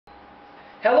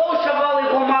Hello, Shavali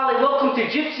Gomali. Welcome to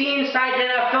Gypsy Inside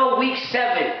NFL Week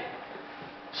 7.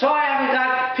 Sorry I haven't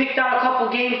got picked out a couple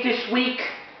games this week.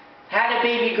 Had a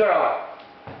baby girl.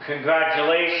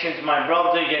 Congratulations, my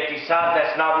brother. Yet decide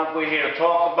that's not what we're here to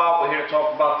talk about. We're here to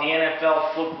talk about the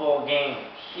NFL football games.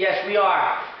 Yes, we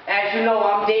are. As you know,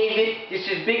 I'm David. This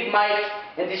is Big Mike,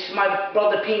 and this is my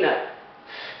brother Peanut.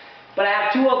 But I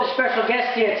have two other special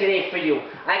guests here today for you.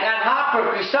 I got Hopper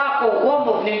Grisacco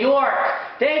of New York.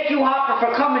 Thank you, Hopper,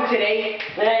 for coming today.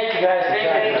 Thank you, guys. Thank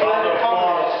you. It's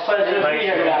a pleasure to be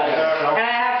here, guys. And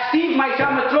I have Steve Mike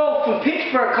Throw from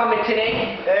Pittsburgh coming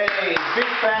today. Hey, big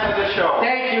fan of the show.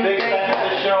 Thank you. Big fan of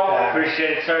the show.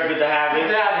 Appreciate it, sir. Good to have you.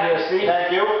 Good to have you, Steve.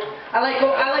 Thank you. I like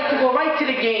to go right to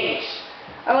the games.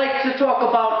 I like to talk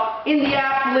about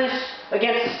Indianapolis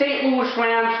against the St. Louis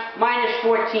Rams,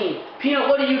 -14. Peanut,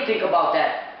 what do you think about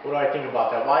that? What do I think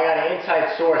about that? Well, I got an inside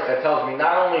source that tells me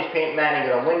not only is Peyton Manning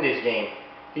going to win this game,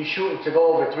 he's shooting to go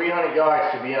over 300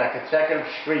 yards to be in a consecutive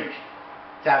streak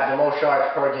to have the most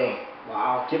yards per game.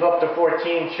 Wow. Give up to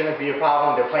 14 shouldn't be a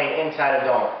problem. They're playing inside a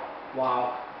dome.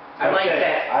 Wow. I like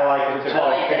that. I like it too. I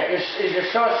like that. Is your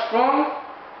shot strong?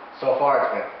 So far it's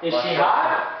been. Is she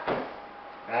hot?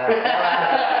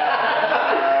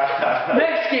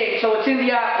 Next game, so it's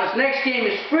Indianapolis. Next game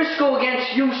is Frisco against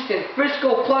Houston.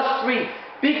 Frisco +3.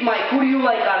 Big Mike, who do you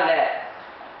like out of that?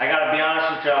 I gotta be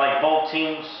honest with you, I like both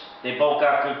teams. They both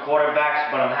got good quarterbacks,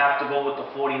 but I'm gonna have to go with the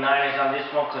 49ers on this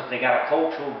one because they got a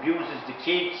coach who abuses the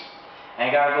kids. And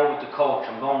I gotta go with the coach.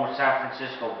 I'm going with San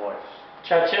Francisco boys.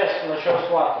 Chachis, no show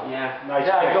swap. Yeah. Nice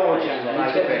Yeah, pick. go with you.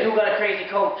 Nice pick. You got a crazy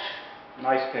coach.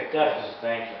 Nice pick. Definitely.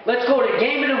 Thank you. Let's go to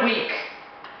game of the week.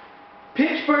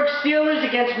 Pittsburgh Steelers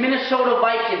against Minnesota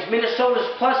Vikings. Minnesota's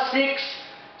 +6.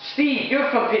 Steve, you're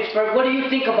from Pittsburgh. What do you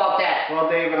think about that? Well,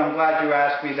 David, I'm glad you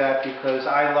asked me that because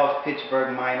I love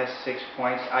Pittsburgh -6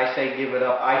 points. I say give it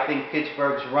up. I think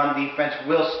Pittsburgh's run defense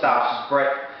will stop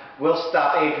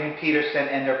Adrian Peterson,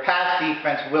 and their pass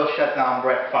defense will shut down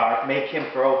Brett Favre, make him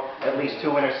throw at least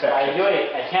 2 I interceptions. do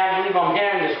it. I can't believe I'm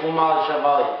hearing this, Gomali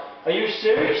Shavali. Are you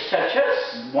serious,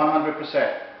 Chachis?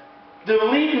 100%. The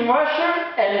leading rusher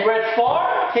and Brett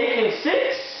Favre taking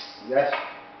 6? Yes.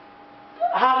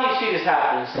 How do you see this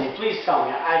happening, Steve? Please tell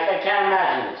me. I can't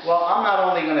imagine this. Well, I'm not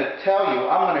only going to tell you,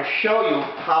 I'm going to show you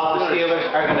how the Steelers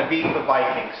are going to beat the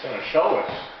Vikings. It's going to show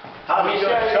us. How Let are me you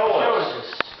going to show show us?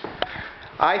 us.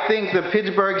 I think the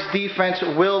Pittsburgh's defense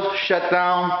will shut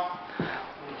down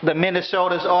the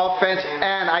Minnesota's offense,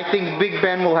 and I think Big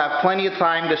Ben will have plenty of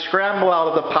time to scramble out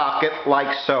of the pocket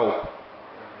like so.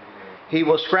 He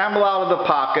will scramble out of the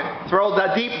pocket, throw the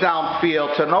deep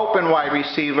downfield to an open wide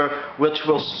receiver, which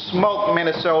will smoke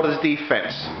Minnesota's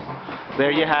defense. There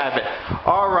you have it.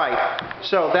 All right,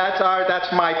 so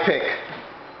that's my pick.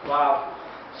 Wow.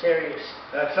 Serious.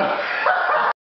 That's